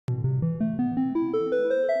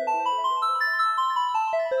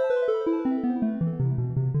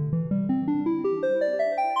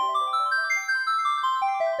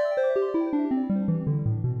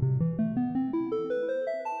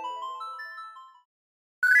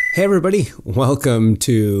Hey everybody, welcome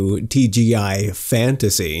to T.G.I.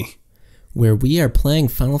 Fantasy, where we are playing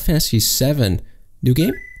Final Fantasy VII. New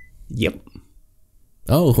game? Yep.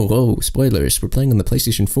 Oh, spoilers. We're playing on the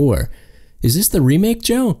PlayStation 4. Is this the remake,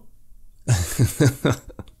 Joe? I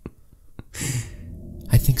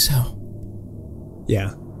think so.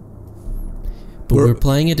 Yeah. But we're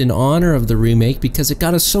playing it in honor of the remake because it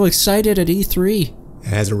got us so excited at E3. It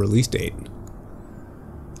has a release date.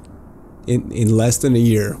 In less than a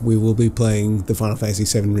year, we will be playing the Final Fantasy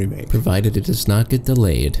VII Remake. Provided it does not get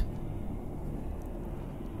delayed.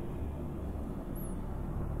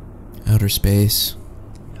 Outer space.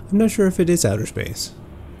 I'm not sure if it is outer space.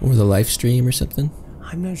 Or the live stream or something?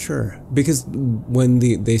 I'm not sure. Because when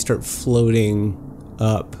they start floating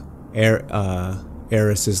up,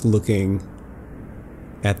 Eris is looking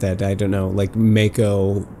at that, I don't know, like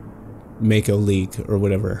Mako leak or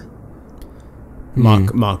whatever.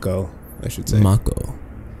 Mako, I should say. Mako.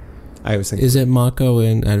 I was thinking. Is it Mako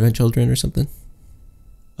in Advent Children or something?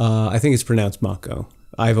 I think it's pronounced Mako.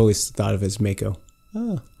 I've always thought of it as Mako.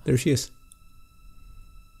 Oh, there she is.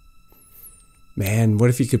 Man,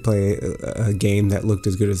 what if you could play a game that looked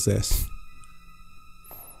as good as this?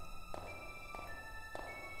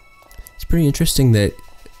 It's pretty interesting that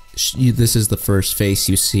this is the first face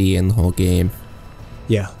you see in the whole game.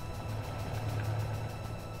 Yeah.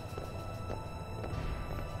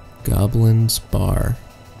 Goblin's Bar.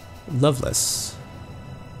 Loveless.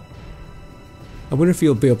 I wonder if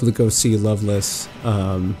you'll be able to go see Loveless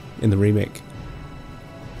in the remake.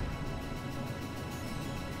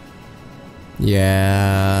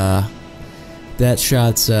 Yeah. That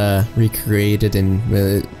shot's recreated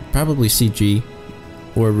in probably CG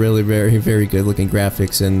or really very, very good looking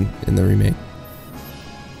graphics in the remake.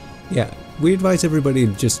 Yeah. We advise everybody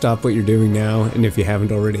to just stop what you're doing now, and if you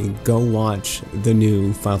haven't already, go watch the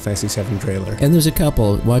new Final Fantasy VII trailer. And there's a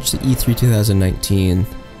couple. Watch the E3 2019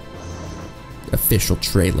 official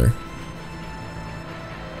trailer.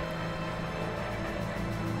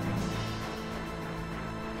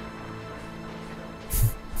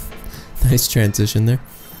 Nice transition there.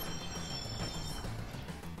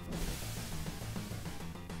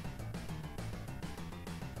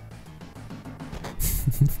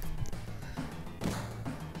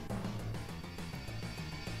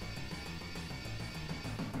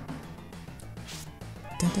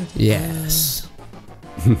 Yes.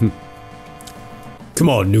 Come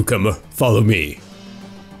on, newcomer, follow me.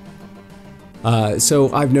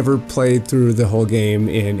 So I've never played through the whole game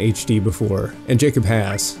in HD before, and Jacob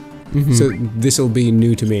has. So this will be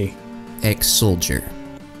new to me. Ex-soldier.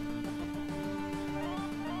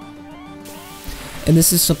 And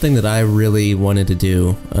this is something that I really wanted to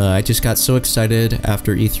do. I just got so excited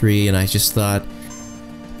after E3 and I just thought,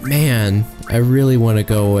 man, I really want to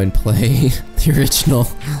go and play the original.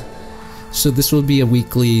 So this will be a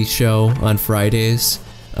weekly show on Fridays.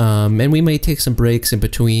 And we may take some breaks in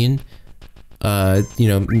between, you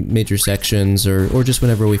know, major sections or just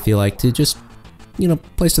whenever we feel like to just, you know,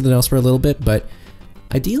 play something else for a little bit. But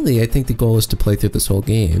ideally, I think the goal is to play through this whole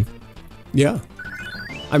game. Yeah.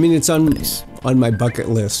 I mean, it's on my bucket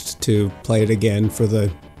list to play it again for the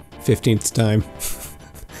 15th time.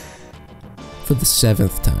 For the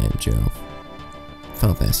 7th time, Joe.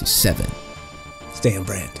 Final Fantasy VII. Stay on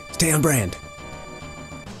brand. Stay on brand.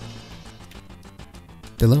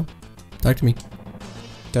 Hello? Talk to me.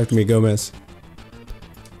 Talk to me, Gomez.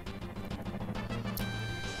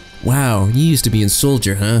 Wow, you used to be in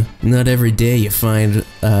Soldier, huh? Not every day you find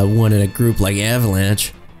one in a group like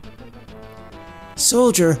Avalanche.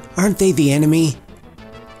 Soldier, aren't they the enemy?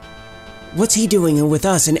 What's he doing with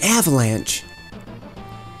us in Avalanche?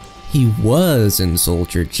 He was in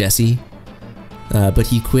Soldier, Jesse. But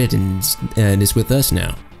he quit and is with us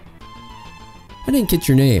now. I didn't get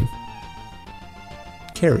your name.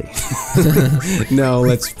 Carrie. No,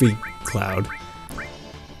 let's be Cloud.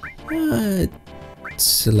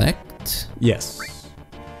 Select? Yes.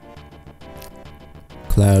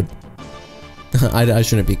 Cloud. I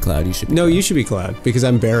shouldn't be Cloud, you should be No, Cloud. you should be Cloud, because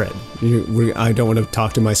I'm Barrett. I don't want to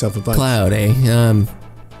talk to myself a bunch. Cloud, eh?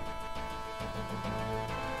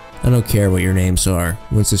 I don't care what your names are.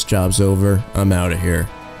 Once this job's over, I'm out of here.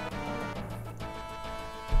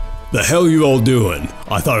 The hell you all doing?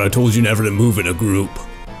 I thought I told you never to move in a group.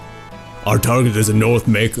 Our target is a North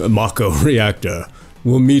Mako reactor.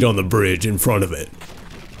 We'll meet on the bridge in front of it.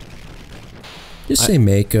 Just say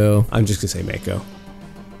Mako. I'm just gonna say Mako.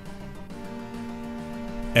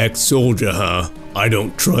 Ex-soldier, huh? I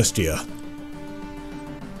don't trust you.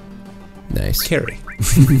 Nice. Carrie.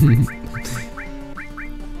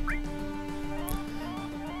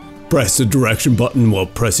 Press the direction button while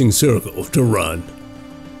pressing circle to run.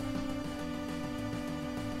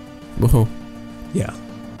 Whoa. Yeah.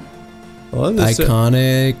 Well, this,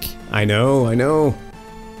 Iconic. I know, I know.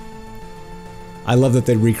 I love that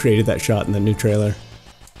they recreated that shot in the new trailer.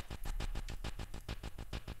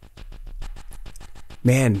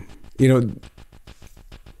 Man, you know,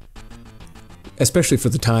 especially for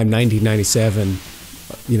the time, 1997,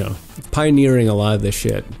 you know, pioneering a lot of this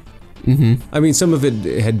shit. Mm-hmm. I mean, some of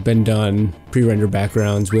it had been done pre-render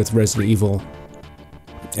backgrounds with Resident Evil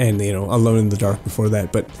and, you know, Alone in the Dark before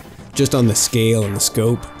that, but just on the scale and the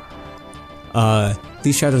scope,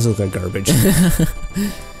 these shadows look like garbage.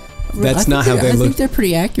 That's not how they look. I think they're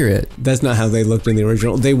pretty accurate. That's not how they looked in the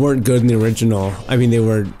original. They weren't good in the original. I mean, they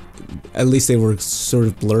were, at least they were sort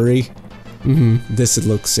of blurry. Mm-hmm. This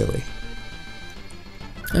looks silly.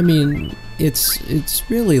 I mean, it's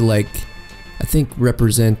really like, I think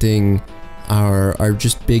representing our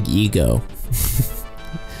just big ego.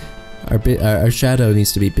 our shadow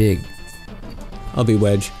needs to be big. I'll be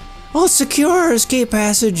Wedge. I'll secure our escape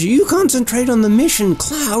passage. You concentrate on the mission,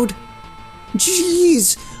 Cloud.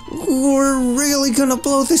 Jeez, we're really gonna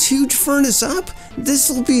blow this huge furnace up?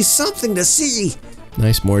 This'll be something to see.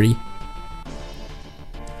 Nice, Morty.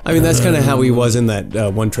 I mean, that's kind of how he was in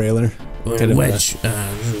that one trailer. Kind of, Wedge,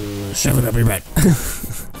 shove it up your butt.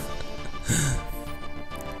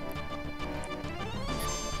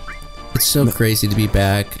 It's so crazy to be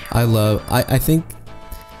back. I think,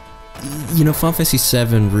 you know, Final Fantasy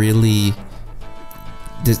VII really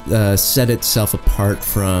set itself apart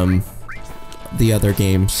from the other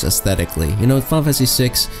games aesthetically. You know, Final Fantasy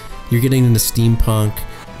VI, you're getting into steampunk.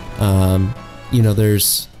 You know,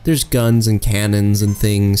 there's guns and cannons and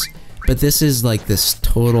things, but this is like this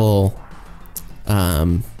total.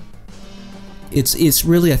 It's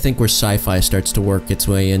really, I think, where sci-fi starts to work its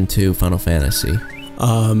way into Final Fantasy.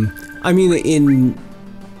 I mean, in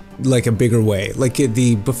like a bigger way. Like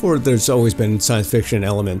before, there's always been science fiction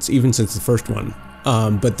elements, even since the first one.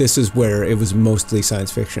 But this is where it was mostly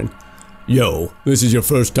science fiction. Yo, this is your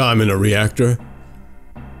first time in a reactor?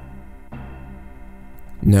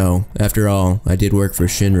 No, after all, I did work for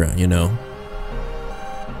Shinra, you know.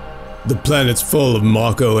 The planet's full of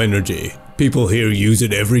Mako energy. People here use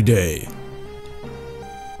it every day.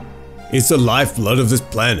 It's the lifeblood of this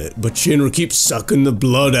planet, but Shinra keeps sucking the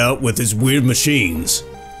blood out with his weird machines.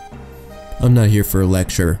 I'm not here for a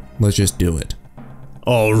lecture. Let's just do it.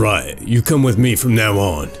 Alright, you come with me from now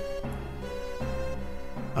on.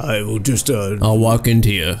 I will just, I'll walk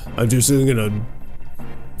into you. I'm just gonna...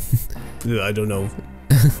 I don't know.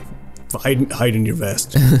 Hide in your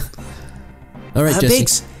vest. Alright,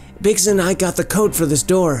 Jesse. Biggs and I got the code for this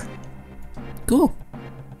door. Cool.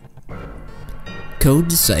 Code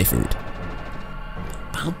deciphered.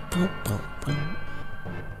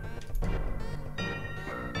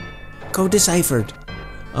 Code deciphered.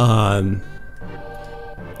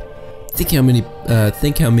 Think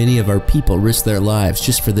how many of our people risk their lives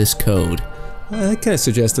just for this code. That kind of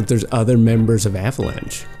suggests that there's other members of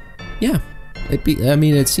Avalanche. Yeah. I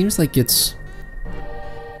mean, it seems like it's...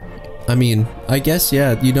 I mean, I guess,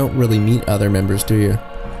 yeah, you don't really meet other members, do you?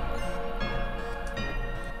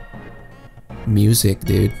 Music,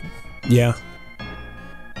 dude. Yeah.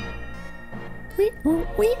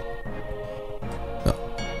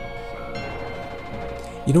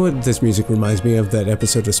 You know what this music reminds me of? That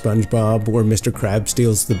episode of SpongeBob where Mr. Krabs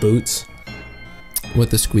steals the boots?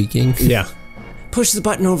 With the squeaking? Yeah. Push the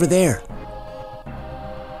button over there.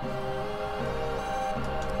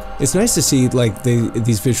 It's nice to see, like,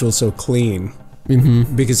 these visuals so clean.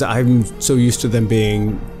 Mm-hmm. Because I'm so used to them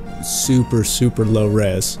being super, super low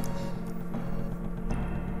res.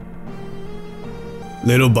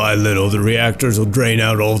 Little by little, the reactors will drain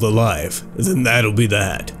out all the life, and then that'll be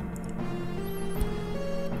that.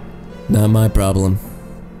 Not my problem.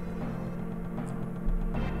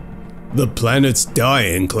 The planet's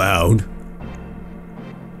dying, Cloud.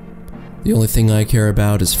 The only thing I care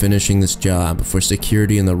about is finishing this job before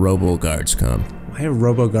security and the robo-guards come. Why are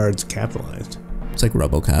robo-guards capitalized? It's like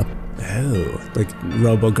RoboCop. Oh, like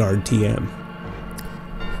robo-guard TM.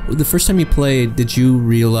 The first time you played, did you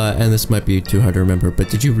realize, and this might be too hard to remember, but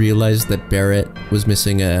did you realize that Barrett was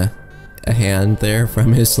missing a hand there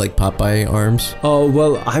from his, like, Popeye arms? Oh,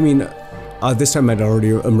 well, I mean, this time I'd already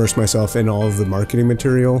immersed myself in all of the marketing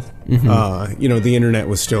material. Mm-hmm. You know, the internet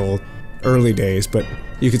was still early days, but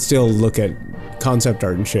you could still look at concept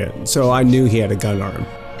art and shit. So I knew he had a gun arm.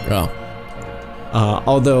 Oh.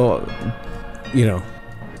 Although, you know,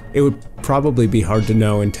 it would probably be hard to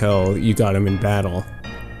know until you got him in battle.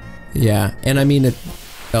 Yeah, and I mean it...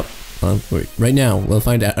 Oh, well, wait, right now, we'll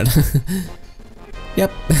find out. Yep.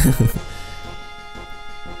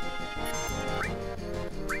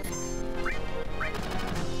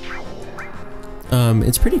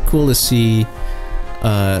 It's pretty cool to see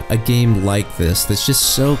a game like this that's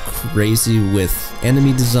just so crazy with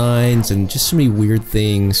enemy designs and just so many weird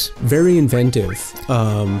things. Very inventive.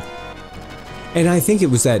 And I think it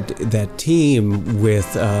was that team with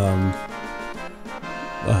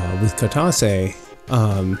Katase,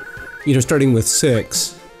 starting with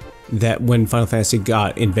 6, that when Final Fantasy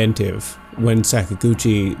got inventive, when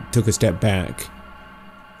Sakaguchi took a step back,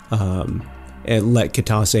 and let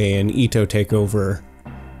Katase and Ito take over,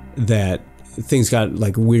 that things got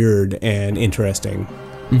like weird and interesting.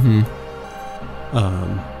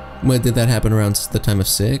 When did that happen? Around the time of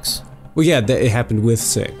 6? Well, yeah, it happened with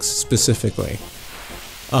 6 specifically.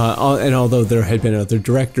 And although there had been other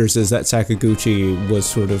directors, as that Sakaguchi was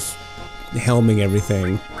sort of helming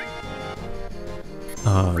everything.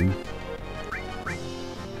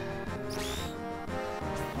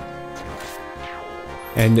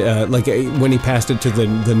 And like when he passed it to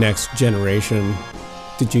the next generation,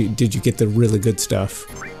 did you get the really good stuff?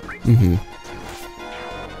 And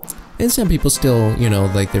some people still,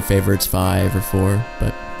 like their favorites 5 or 4,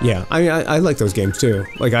 but yeah, I like those games too.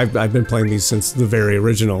 Like I've been playing these since the very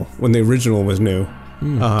original, when the original was new.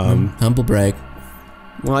 Humble brag.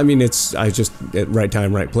 Well, I mean, I just at right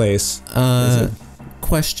time, right place.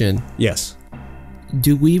 Question. Yes.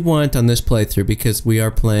 Do we want on this playthrough, because we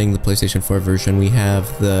are playing the PlayStation 4 version, we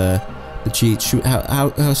have the cheat sheet.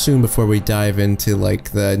 How soon before we dive into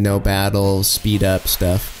like the no battle speed up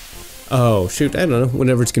stuff? Oh shoot, I don't know.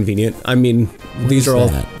 Whenever it's convenient. I mean, these are all.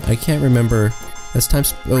 I can't remember. That's time.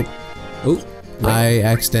 Oh. Right. I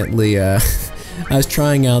accidentally. I was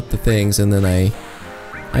trying out the things and then I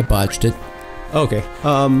botched it. Okay.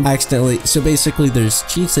 Accidentally. So basically, there's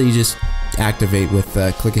cheats that you just activate with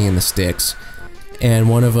clicking in the sticks, and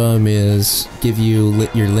one of them is give you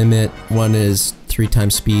your limit. One is 3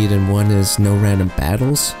 times speed, and one is no random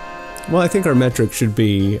battles. Well, I think our metric should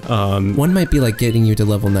be. One might be like getting you to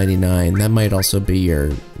level 99. That might also be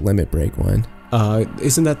your limit break one.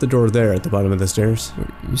 Isn't that the door there at the bottom of the stairs?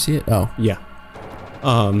 You see it? Oh, yeah.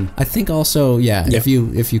 I think also, yeah. If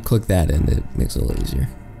you click that in, it makes it a little easier.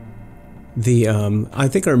 I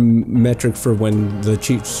think our metric for when the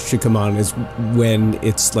cheats should come on is when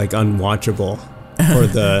it's like unwatchable for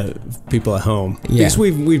the people at home. Yeah. Because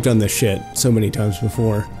we've done this shit so many times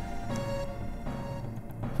before.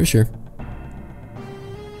 For sure.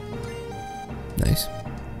 Nice.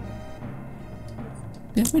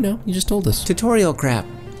 Yeah, we know. You just told us. Tutorial crap.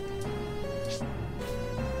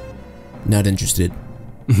 Not interested.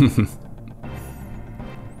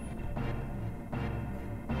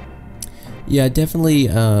 Yeah, definitely.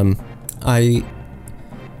 Final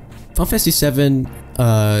Fantasy VII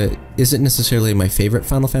isn't necessarily my favorite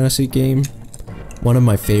Final Fantasy game. One of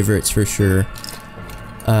my favorites for sure.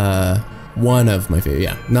 One of my favorite,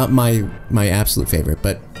 yeah, not my absolute favorite,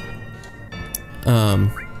 but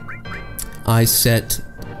I set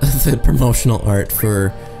the promotional art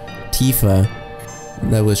for Tifa.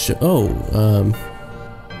 That was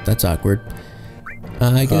that's awkward.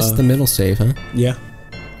 I guess the middle save, huh? Yeah.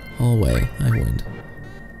 Hallway. I win.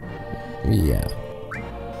 Yeah.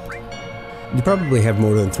 You probably have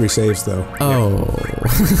more than 3 saves, though. Oh.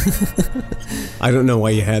 I don't know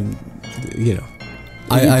why you had,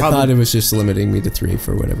 I thought it was just limiting me to 3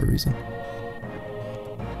 for whatever reason.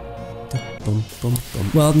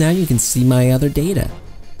 Well, now you can see my other data.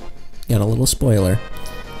 Got a little spoiler.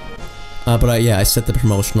 But I set the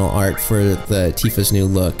promotional art for the Tifa's new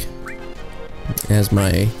look as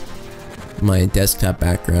my desktop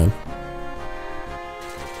background.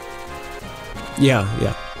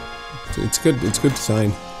 Yeah. It's good. It's good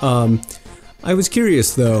design. I was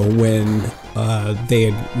curious though when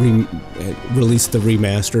they had released the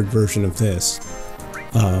remastered version of this,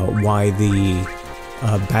 why the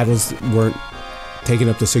battles weren't taken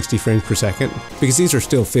up to 60 frames per second, because these are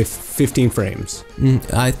still 15 frames.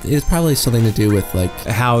 It's probably something to do with like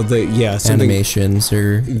how the animations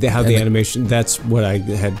or how the animation. That's what I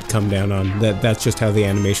had come down on. That's just how the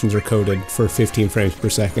animations are coded for 15 frames per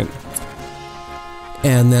second.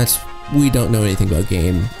 And we don't know anything about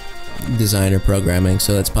game design or programming,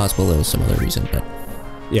 so it's possible there was some other reason. But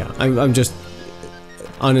yeah, I'm just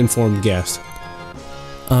uninformed guess.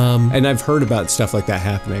 And I've heard about stuff like that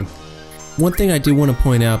happening. One thing I do want to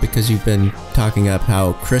point out, because you've been talking up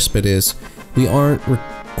how crisp it is, we aren't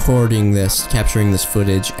capturing this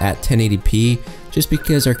footage at 1080p, just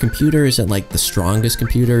because our computer isn't like the strongest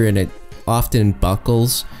computer, and it often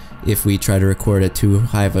buckles if we try to record at too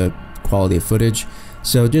high of a quality of footage.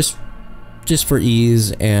 So just for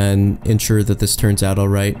ease and ensure that this turns out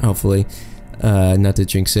alright, hopefully, not to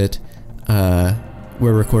jinx it,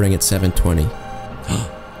 we're recording at 720.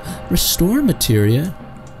 Restore materia.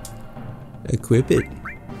 Equip it.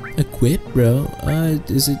 Equip, bro.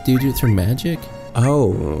 Is it do it through magic?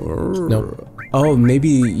 Oh. Nope. Oh, maybe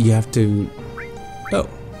you have to...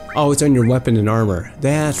 Oh, it's on your weapon and armor.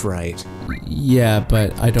 That's right. Yeah,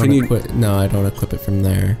 but I don't equip... No, I don't equip it from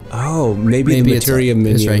there. Oh, maybe the materia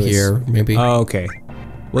menu is right here, maybe. Oh, okay.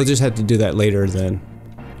 We'll just have to do that later then.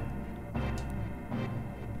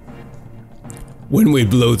 When we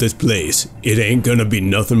blow this place, it ain't gonna be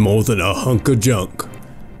nothing more than a hunk of junk.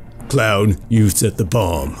 Cloud, you set the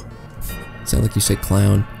bomb. Sound like you said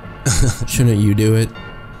clown. Shouldn't you do it?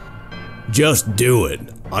 Just do it.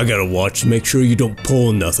 I gotta watch to make sure you don't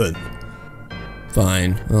pull nothing.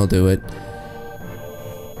 Fine, I'll do it.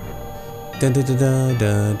 Dun, dun, dun,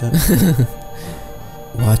 dun, dun.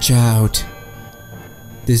 Watch out.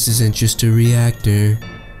 This isn't just a reactor.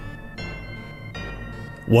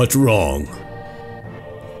 What's wrong?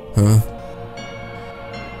 Huh?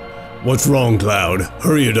 What's wrong, Cloud?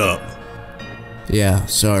 Hurry it up. Yeah,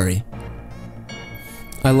 sorry.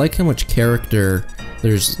 I like how much character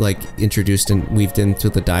there's like introduced and weaved into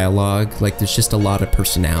the dialogue. Like there's just a lot of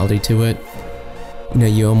personality to it. You know,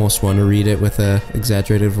 you almost want to read it with a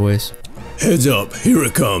exaggerated voice. Heads up, here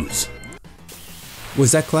it comes.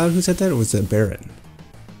 Was that Cloud who said that, or was that Barrett?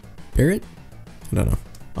 Barrett? I don't know.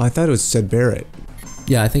 Oh, I thought it was said Barrett.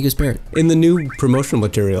 Yeah, I think it's Barrett. In the new promotional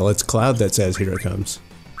material, it's Cloud that says, "Here it comes."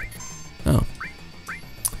 Oh.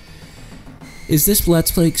 Is this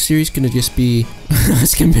Let's Play series gonna just be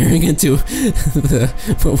us comparing it to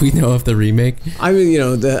what we know of the remake? I mean, you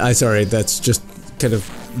know, sorry, that's just kind of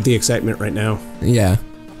the excitement right now. Yeah.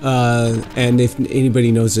 And if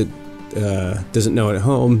anybody knows it, doesn't know at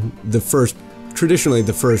home, traditionally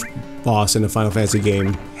the first boss in a Final Fantasy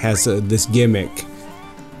game has this gimmick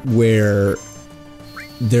where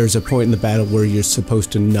there's a point in the battle where you're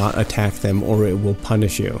supposed to not attack them or it will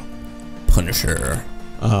punish you. Punisher.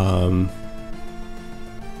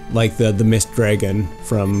 Like the Mist Dragon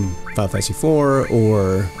from Final Fantasy IV,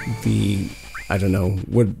 or the, I don't know,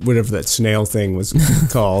 whatever that snail thing was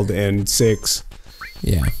called in 6.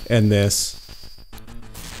 Yeah. And this.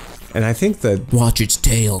 And I think that... Watch its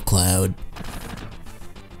tail, Cloud.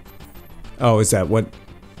 Oh, is that what...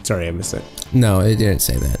 Sorry, I missed it. No, it didn't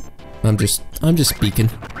say that. I'm just speaking.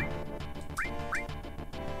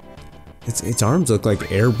 Its arms look like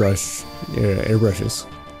airbrushes.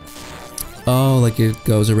 Oh, like it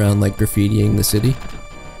goes around like graffitiing the city?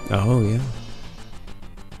 Oh, yeah.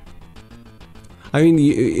 I mean,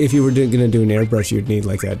 if you were gonna do an airbrush, you'd need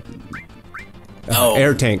like that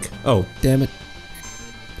air tank. Oh. Damn it.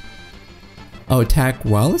 Oh, attack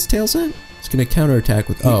while its tail's out? It's gonna counterattack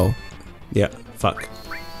with... Oh. Yeah, fuck.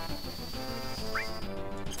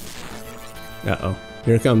 Uh-oh.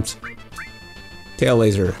 Here it comes. Tail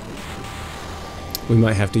laser. We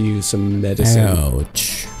might have to use some medicine.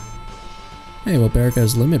 Ouch. Hey, well, Barrett got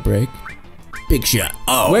his limit break. Big shot.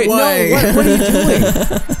 Oh, wait, no, what are you doing?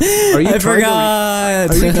 Are you I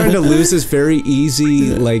forgot! Are you trying to lose this very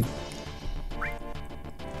easy, like...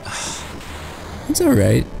 It's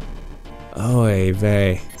alright. Oy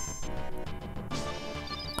vey.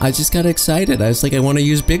 I just got excited. I was like, I want to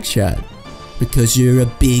use Big Shot. Because you're a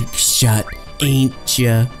big shot, ain't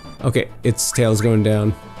ya? Okay, its tail's going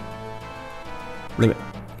down. Limit.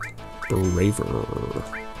 Braver.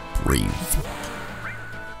 Brave.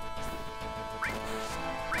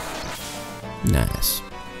 Nice.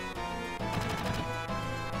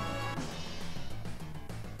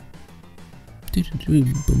 I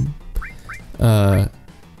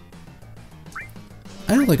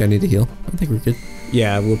don't think I need to heal. I think we're good.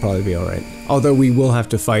 Yeah, we'll probably be alright. Although we will have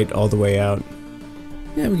to fight all the way out.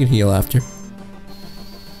 Yeah, we can heal after.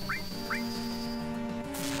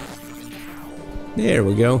 There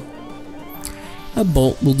we go. A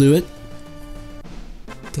bolt will do it.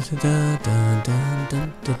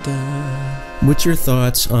 What's your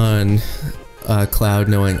thoughts on Cloud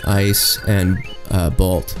knowing Ice and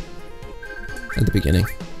Bolt at the beginning?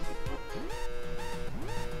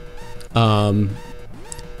 Come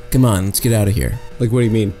on, let's get out of here. Like, what do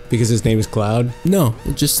you mean? Because his name is Cloud? No,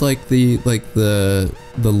 just like the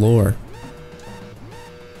lore.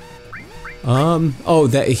 Oh,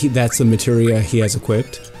 that's the materia he has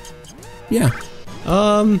equipped? Yeah.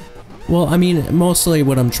 Well, I mean, mostly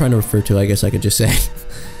what I'm trying to refer to, I guess I could just say.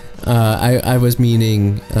 I was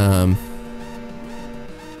meaning,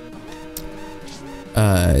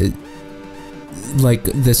 like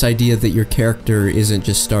this idea that your character isn't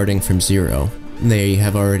just starting from zero. They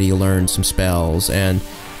have already learned some spells, and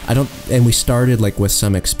we started like with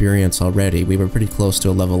some experience already. We were pretty close to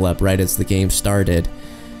a level up right as the game started.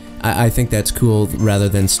 I think that's cool rather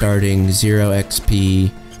than starting 0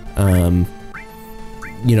 XP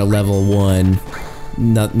you know, level 1,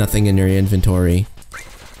 nothing in your inventory.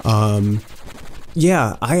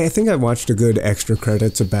 Yeah, I think I watched a good extra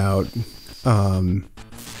credits about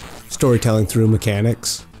storytelling through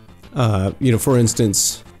mechanics. You know, for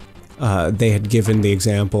instance, they had given the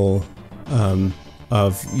example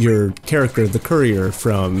of your character, the courier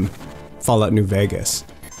from Fallout New Vegas.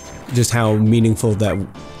 Just how meaningful that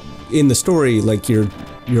in the story, like you're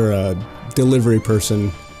a delivery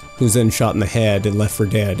person who's then shot in the head and left for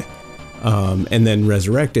dead, and then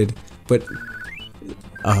resurrected. But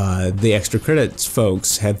the extra credits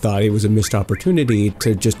folks had thought it was a missed opportunity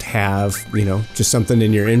to just have, you know, just something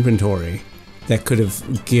in your inventory that could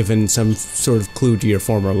have given some sort of clue to your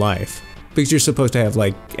former life. Because you're supposed to have,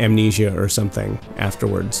 like, amnesia or something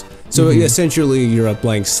afterwards. So essentially, you're a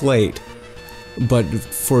blank slate. But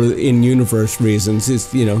for in-universe reasons,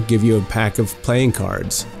 it's, you know, give you a pack of playing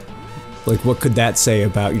cards. Like, what could that say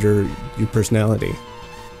about your personality?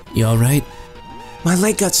 You alright? My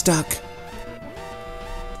leg got stuck.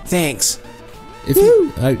 Thanks.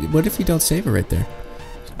 What if you don't save it right there?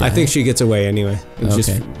 I think she gets away anyway. You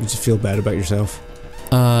Okay. just feel bad about yourself.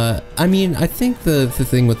 I mean, I think the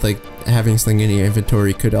thing with, like, having something in your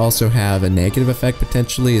inventory could also have a negative effect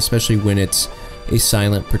potentially, especially when it's a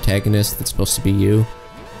silent protagonist that's supposed to be you.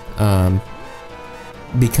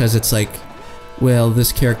 Because it's like, well,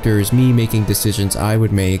 this character is me making decisions I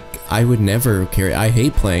would make. I would never carry. I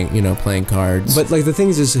hate playing cards. But, like, the thing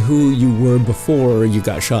is who you were before you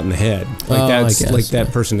got shot in the head. Like, that's, I guess, like,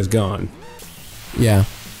 that person is gone. Yeah.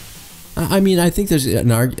 I mean, I think there's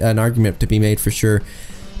an argument to be made for sure,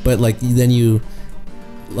 but like then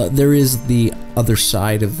there is the other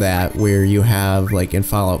side of that where you have, like in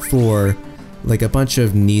Fallout 4, like a bunch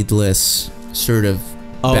of needless sort of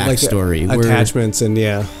backstory, like attachments, and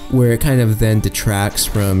yeah, where it kind of then detracts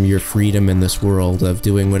from your freedom in this world of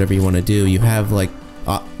doing whatever you want to do. You have like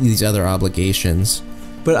these other obligations.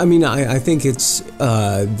 But I mean, I think it's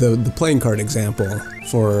the playing card example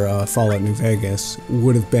for Fallout New Vegas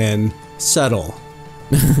would have been subtle.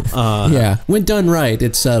 Yeah, when done right,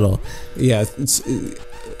 it's subtle. Yeah,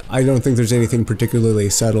 I don't think there's anything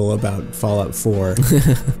particularly subtle about Fallout 4.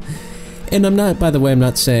 And I'm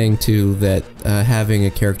not saying too that having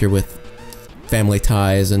a character with family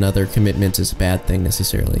ties and other commitments is a bad thing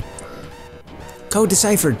necessarily. Code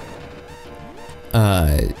deciphered.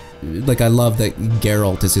 Like I love that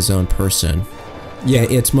Geralt is his own person. Yeah,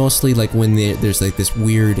 it's mostly like when there's like this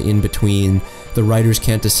weird in between. The writers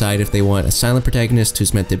can't decide if they want a silent protagonist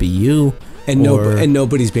who's meant to be you, and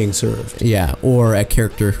nobody's being served. Yeah, or a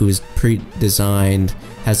character who's pre-designed,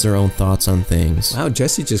 has their own thoughts on things. Wow,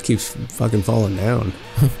 Jesse just keeps fucking falling down.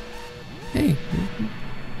 Hey,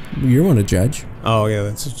 you're one to judge. Oh yeah,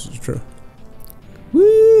 that's true.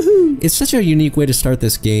 Woohoo! It's such a unique way to start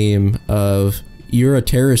this game of you're a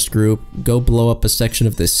terrorist group, go blow up a section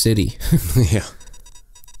of this city. Yeah.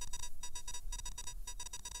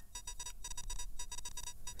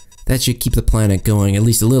 That should keep the planet going at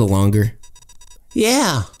least a little longer.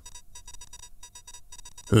 Yeah.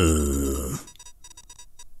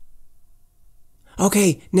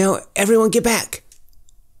 Okay, now everyone get back.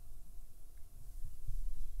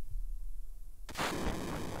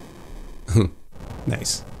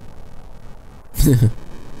 Nice.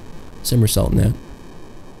 Somersault now.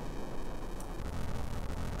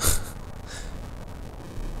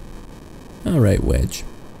 Alright, Wedge.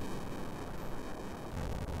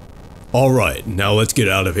 Alright, now let's get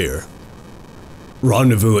out of here.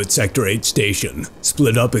 Rendezvous at Sector 8 station.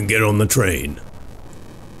 Split up and get on the train.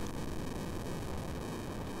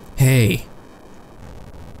 Hey.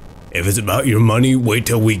 If it's about your money, wait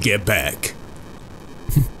till we get back.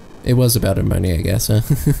 It was about her money, I guess, huh?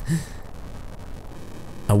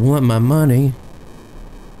 I want my money.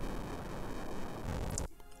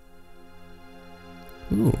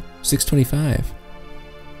 Ooh, 625.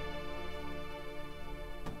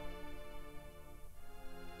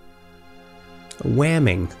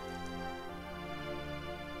 Whamming.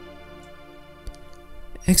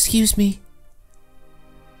 Excuse me.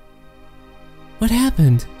 What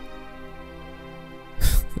happened?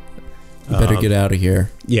 You better get out of here.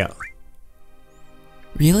 Yeah.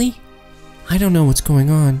 Really? I don't know what's going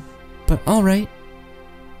on, but alright.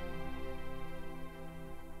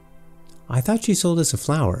 I thought she sold us a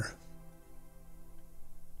flower.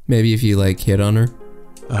 Maybe if you, like, hit on her.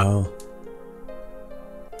 Oh.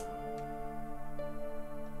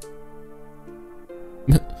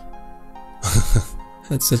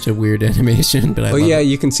 That's such a weird animation, but I love yeah, it.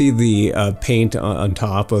 you can see the paint on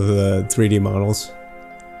top of the 3D models.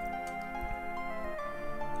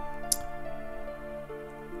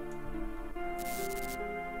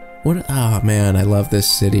 What? Oh man, I love this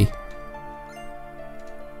city.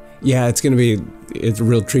 Yeah, it's a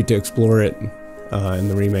real treat to explore it in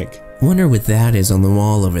the remake. Wonder what that is on the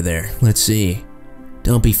wall over there. Let's see.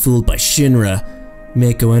 Don't be fooled by Shinra.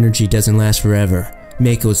 Mako energy doesn't last forever.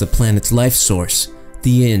 Mako is the planet's life source.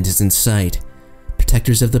 The end is in sight.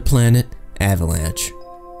 Protectors of the planet, Avalanche.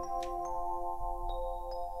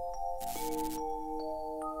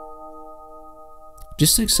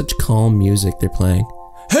 Just like such calm music they're playing.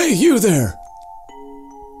 Hey, you there!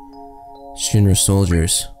 Shinra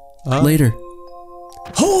soldiers. Later.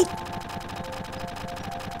 Hold!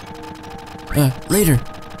 Later.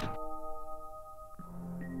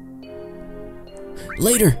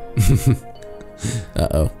 Later.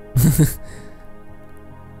 Uh-oh.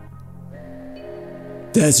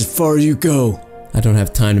 That's as far as you go. I don't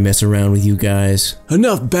have time to mess around with you guys.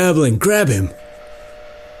 Enough babbling, grab him.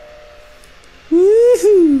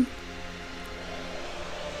 Woohoo!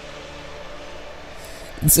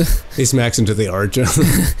 He smacks into the arch. Yeah,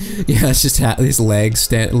 it's just his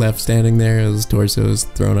legs left standing there, his torso is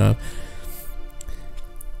thrown up.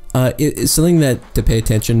 It's something that to pay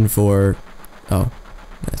attention for. Oh,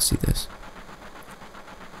 let's see this.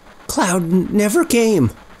 Cloud never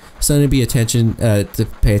came. Something to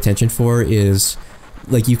pay attention for is,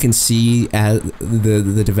 like, you can see as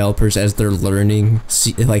the developers as they're learning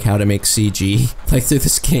like how to make CG like through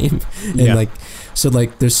this game, and yeah. So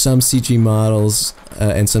there's some CG models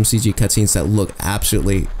and some CG cutscenes that look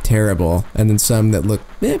absolutely terrible, and then some that look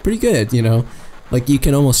pretty good. You know, like you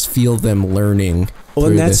can almost feel them learning. Well,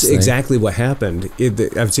 and that's exactly what happened.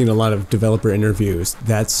 I've seen a lot of developer interviews.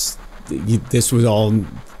 This was all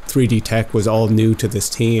 3D tech was all new to this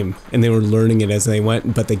team, and they were learning it as they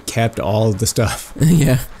went, but they kept all of the stuff.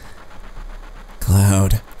 Yeah.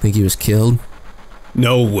 Cloud, think he was killed?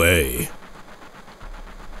 No way.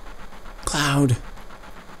 Cloud.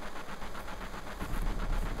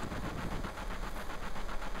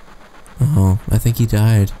 Oh, I think he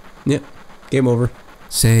died. Yep. Game over.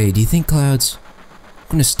 Say, do you think Cloud's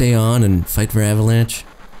gonna stay on and fight for Avalanche?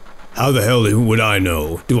 How the hell would I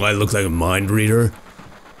know? Do I look like a mind reader?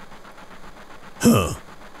 Huh.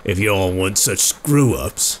 If you all want such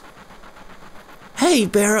screw-ups. Hey,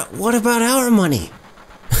 Barrett, what about our money?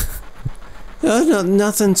 No,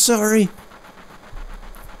 nothing, sorry.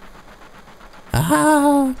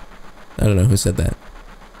 Ah! I don't know who said that.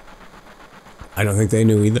 I don't think they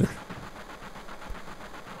knew either.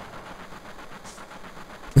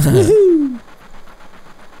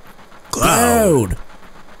 Cloud!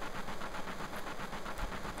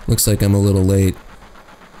 Looks like I'm a little late.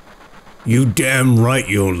 You damn right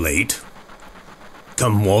you're late.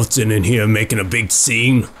 Come waltzing in here making a big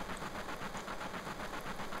scene.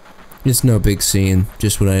 It's no big scene,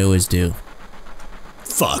 just what I always do.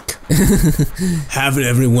 Fuck. Having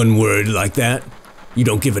everyone worried like that? You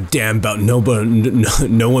don't give a damn about no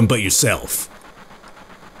one but yourself.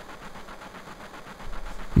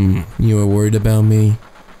 You were worried about me?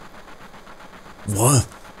 What?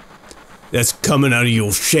 That's coming out of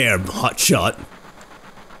your share, hotshot.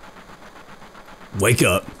 Wake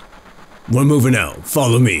up. We're moving out.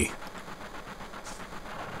 Follow me.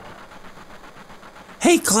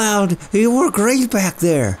 Hey, Cloud, you were great back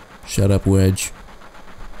there. Shut up, Wedge.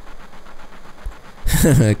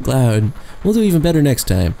 Cloud, we'll do even better next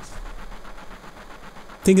time.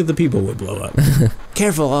 Think if the people would blow up.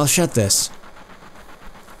 Careful, I'll shut this.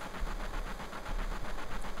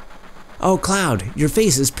 Oh, Cloud, your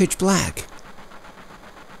face is pitch black.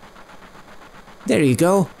 There you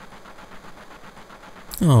go.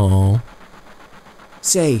 Oh.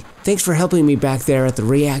 Say, thanks for helping me back there at the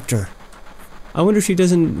reactor. I wonder if she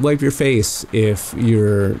doesn't wipe your face if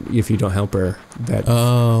you don't help her.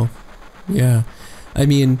 Oh, yeah. I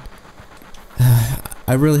mean,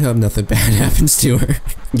 I really hope nothing bad happens to her.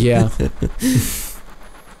 Yeah.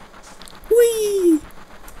 Whee!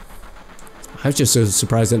 I was just so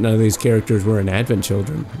surprised that none of these characters were in Advent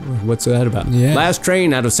Children. What's that about? Yeah. Last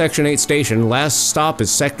train out of Section 8 station. Last stop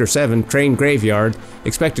is Sector 7, train graveyard.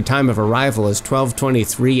 Expected time of arrival is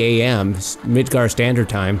 12:23 a.m. Midgar Standard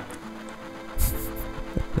Time.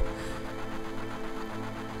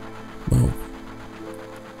 Whoa.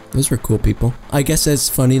 Those were cool people. I guess that's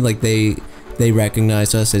funny, like they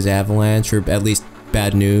recognize us as Avalanche, or at least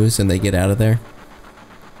bad news, and they get out of there.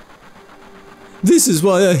 This is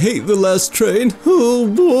why I hate the last train. Oh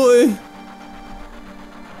boy.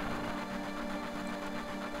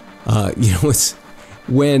 You know, it's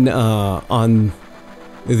when on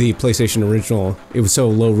the PlayStation original, it was so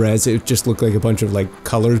low res, it just looked like a bunch of like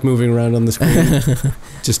colors moving around on the screen.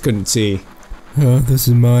 Just couldn't see. Oh, this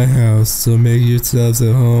is my house, so make yourselves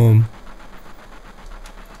at home.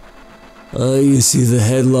 You see the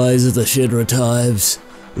headlines of the Shinra Times?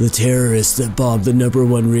 The terrorists that bombed the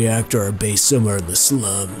 #1 reactor are based somewhere in the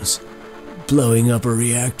slums. Blowing up a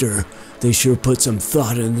reactor, they sure put some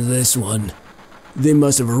thought into this one. They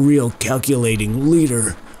must have a real calculating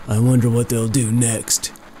leader. I wonder what they'll do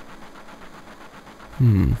next.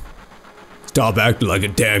 Stop acting like a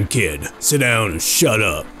damn kid. Sit down and shut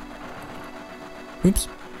up. Oops.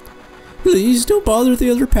 Please don't bother the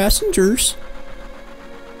other passengers.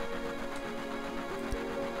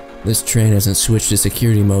 This train hasn't switched to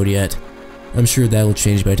security mode yet. I'm sure that will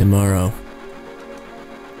change by tomorrow.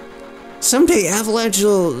 Someday Avalanche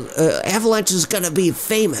is gonna be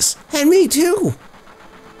famous. And me too.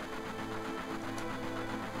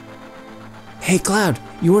 Hey Cloud,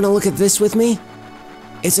 you wanna look at this with me?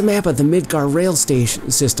 It's a map of the Midgar rail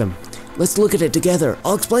station system. Let's look at it together.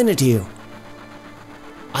 I'll explain it to you.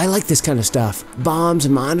 I like this kind of stuff. Bombs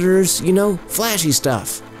and monitors, you know, flashy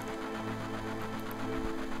stuff.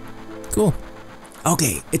 Cool.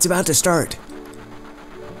 Okay, it's about to start.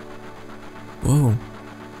 Whoa.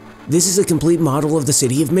 This is a complete model of the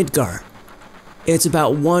city of Midgar. It's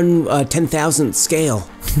about 1/10,000th scale.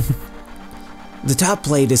 The top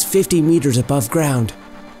plate is 50 meters above ground.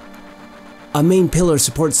 A main pillar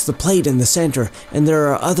supports the plate in the center, and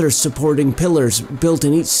there are other supporting pillars built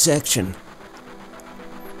in each section.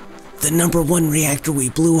 The #1 reactor we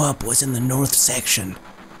blew up was in the north section.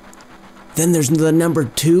 Then there's the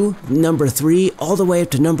 #2, #3, all the way up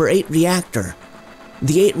to #8 reactor.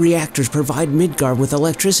 The 8 reactors provide Midgar with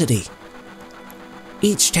electricity.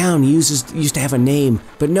 Each town used to have a name,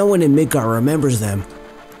 but no one in Midgar remembers them.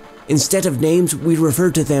 Instead of names, we refer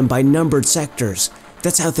to them by numbered sectors.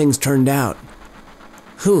 That's how things turned out.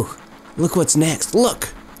 Whew, look what's next,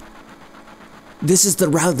 look! This is the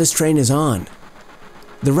route this train is on.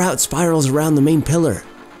 The route spirals around the main pillar.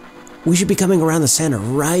 We should be coming around the center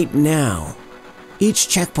right now. Each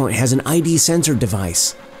checkpoint has an ID sensor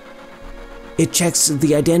device. It checks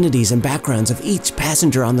the identities and backgrounds of each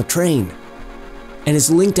passenger on the train, and is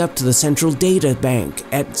linked up to the central data bank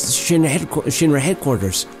at Shinra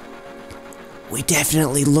headquarters. We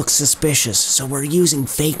definitely look suspicious, so we're using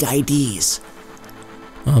fake IDs.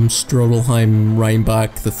 I'm Strodelheim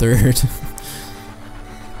Reinbach III.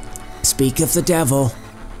 Speak of the devil.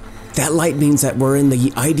 That light means that we're in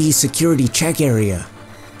the ID security check area.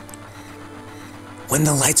 When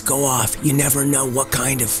the lights go off, you never know what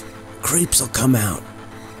kind of creeps will come out.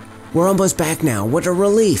 We're almost back now. What a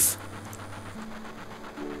relief.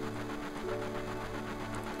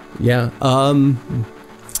 Yeah,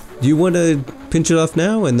 do you want to pinch it off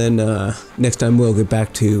now, and then next time we'll get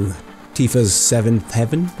back to Tifa's 7th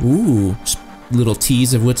heaven? Ooh, little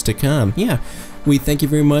tease of what's to come. Yeah, we thank you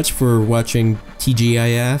very much for watching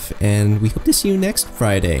TGIF, and we hope to see you next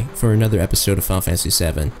Friday for another episode of Final Fantasy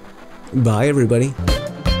VII. Bye, everybody.